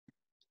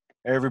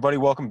Hey everybody,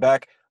 welcome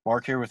back.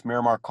 Mark here with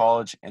Miramar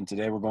College, and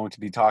today we're going to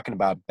be talking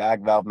about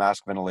bag valve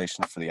mask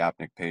ventilation for the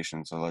apneic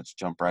patient. So let's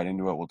jump right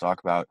into it. We'll talk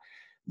about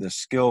the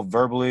skill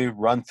verbally,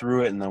 run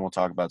through it, and then we'll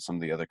talk about some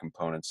of the other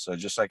components. So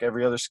just like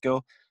every other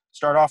skill,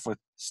 start off with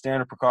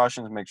standard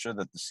precautions, make sure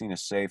that the scene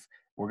is safe.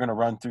 We're going to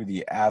run through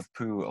the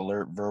AVPU,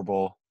 alert,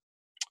 verbal,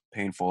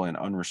 painful, and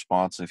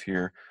unresponsive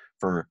here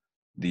for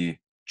the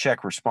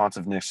check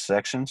responsiveness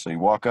section. So you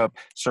walk up,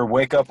 sir,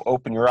 wake up,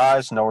 open your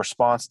eyes, no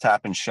response,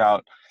 tap and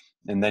shout.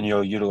 And then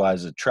you'll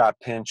utilize a trap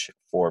pinch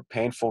for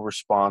painful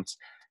response.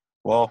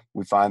 Well,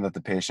 we find that the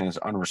patient is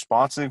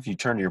unresponsive. You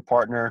turn to your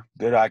partner,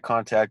 good eye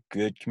contact,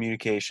 good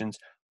communications,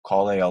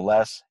 call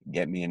ALS,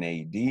 get me an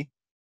AED,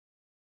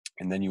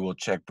 and then you will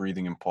check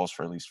breathing and pulse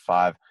for at least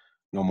 5,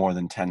 no more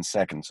than 10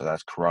 seconds. So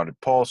that's carotid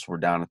pulse. We're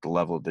down at the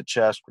level of the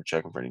chest. We're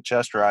checking for any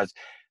chest rise.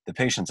 The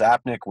patient's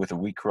apneic with a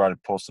weak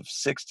carotid pulse of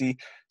 60.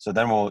 So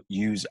then we'll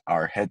use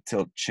our head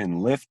tilt chin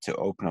lift to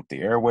open up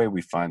the airway.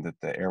 We find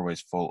that the airway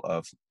is full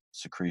of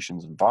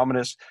secretions and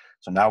vomitus.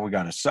 So now we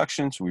got a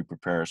suction. So we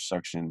prepare a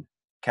suction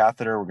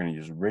catheter. We're going to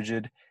use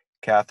rigid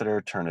catheter,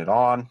 turn it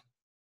on,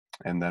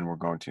 and then we're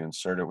going to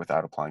insert it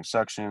without applying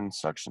suction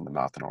the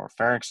mouth and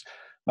oropharynx.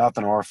 Mouth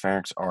and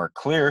oropharynx are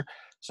clear.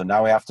 So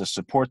now we have to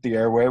support the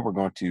airway. We're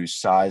going to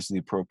size the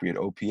appropriate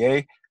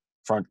OPA,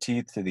 front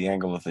teeth to the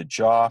angle of the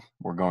jaw.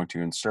 We're going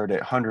to insert it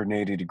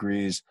 180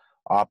 degrees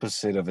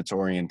opposite of its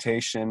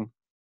orientation.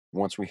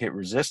 Once we hit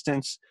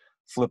resistance,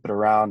 flip it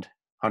around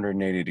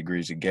 180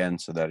 degrees again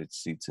so that it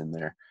seats in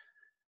there.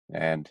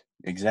 And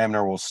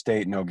examiner will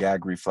state no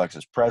gag reflex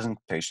is present.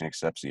 Patient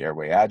accepts the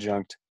airway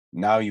adjunct.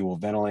 Now you will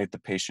ventilate the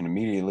patient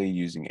immediately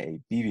using a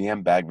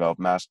BVM bag valve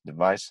mask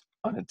device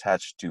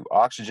unattached to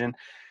oxygen.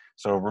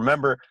 So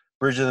remember,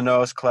 bridge of the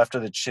nose, cleft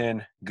of the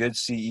chin, good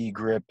CE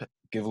grip,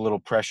 give a little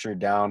pressure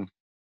down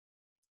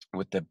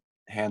with the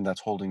hand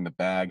that's holding the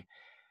bag.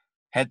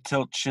 Head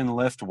tilt chin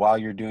lift while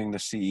you're doing the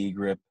CE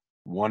grip,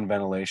 1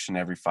 ventilation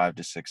every 5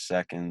 to 6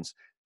 seconds,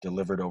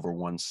 delivered over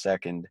 1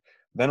 second.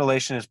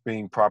 Ventilation is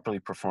being properly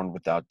performed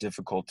without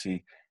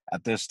difficulty.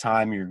 At this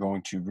time, you're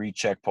going to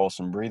recheck pulse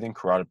and breathing,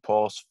 carotid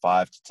pulse,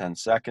 5 to 10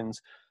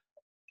 seconds.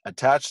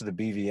 Attach the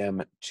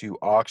BVM to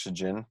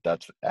oxygen,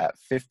 that's at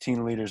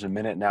 15 liters a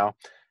minute now,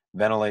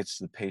 ventilates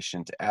the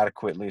patient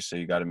adequately, so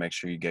you got to make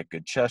sure you get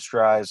good chest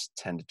rise,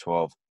 10 to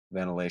 12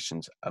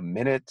 ventilations a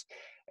minute.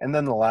 And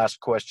then the last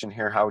question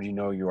here, how do you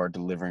know you are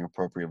delivering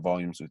appropriate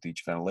volumes with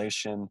each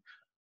ventilation?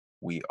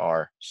 We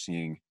are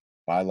seeing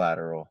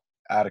bilateral,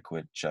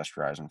 adequate chest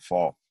rise and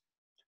fall.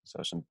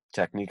 So some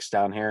techniques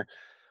down here.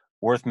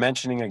 Worth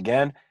mentioning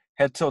again,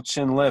 head tilt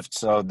chin lift.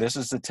 So this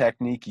is the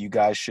technique you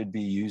guys should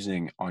be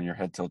using on your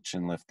head tilt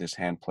chin lift, this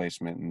hand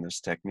placement and this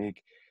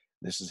technique.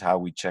 This is how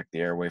we check the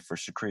airway for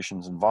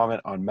secretions and vomit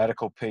on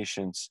medical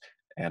patients.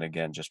 And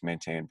again, just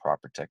maintain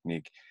proper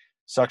technique.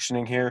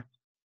 Suctioning here.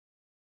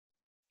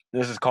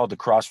 This is called the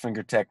cross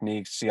finger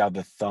technique. See how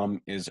the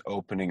thumb is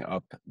opening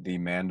up the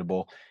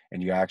mandible,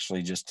 and you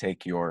actually just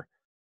take your,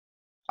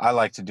 I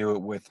like to do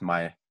it with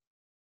my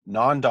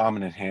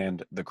non-dominant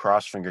hand, the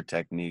cross finger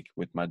technique.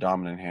 With my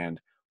dominant hand,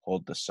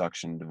 hold the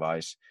suction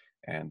device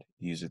and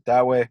use it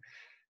that way.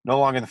 No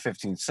longer than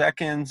 15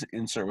 seconds,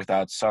 insert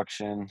without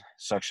suction,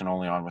 suction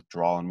only on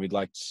withdrawal, and we'd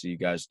like to see you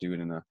guys do it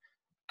in a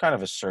kind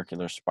of a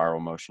circular spiral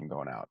motion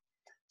going out.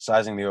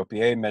 Sizing the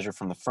OPA, measure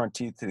from the front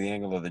teeth to the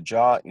angle of the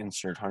jaw,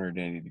 insert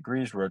 180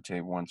 degrees,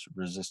 rotate once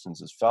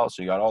resistance is felt.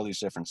 So you got all these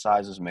different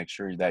sizes. Make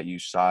sure that you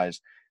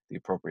size the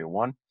appropriate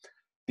one.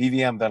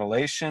 BVM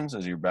ventilations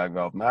as your bag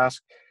valve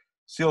mask.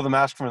 Seal the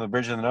mask from the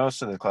bridge of the nose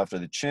to the cleft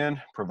of the chin.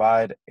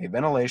 Provide a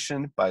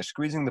ventilation by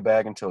squeezing the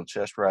bag until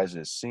chest rise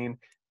is seen.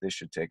 This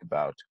should take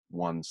about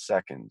 1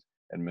 second.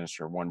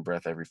 Administer 1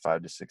 breath every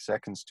 5 to 6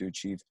 seconds to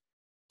achieve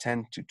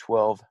 10 to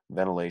 12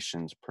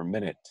 ventilations per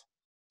minute.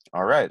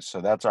 All right,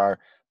 so that's our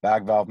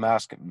bag valve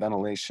mask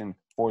ventilation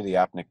for the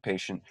apneic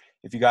patient.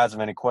 If you guys have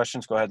any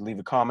questions, go ahead and leave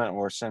a comment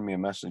or send me a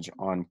message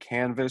on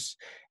Canvas,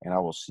 and I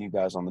will see you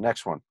guys on the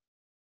next one.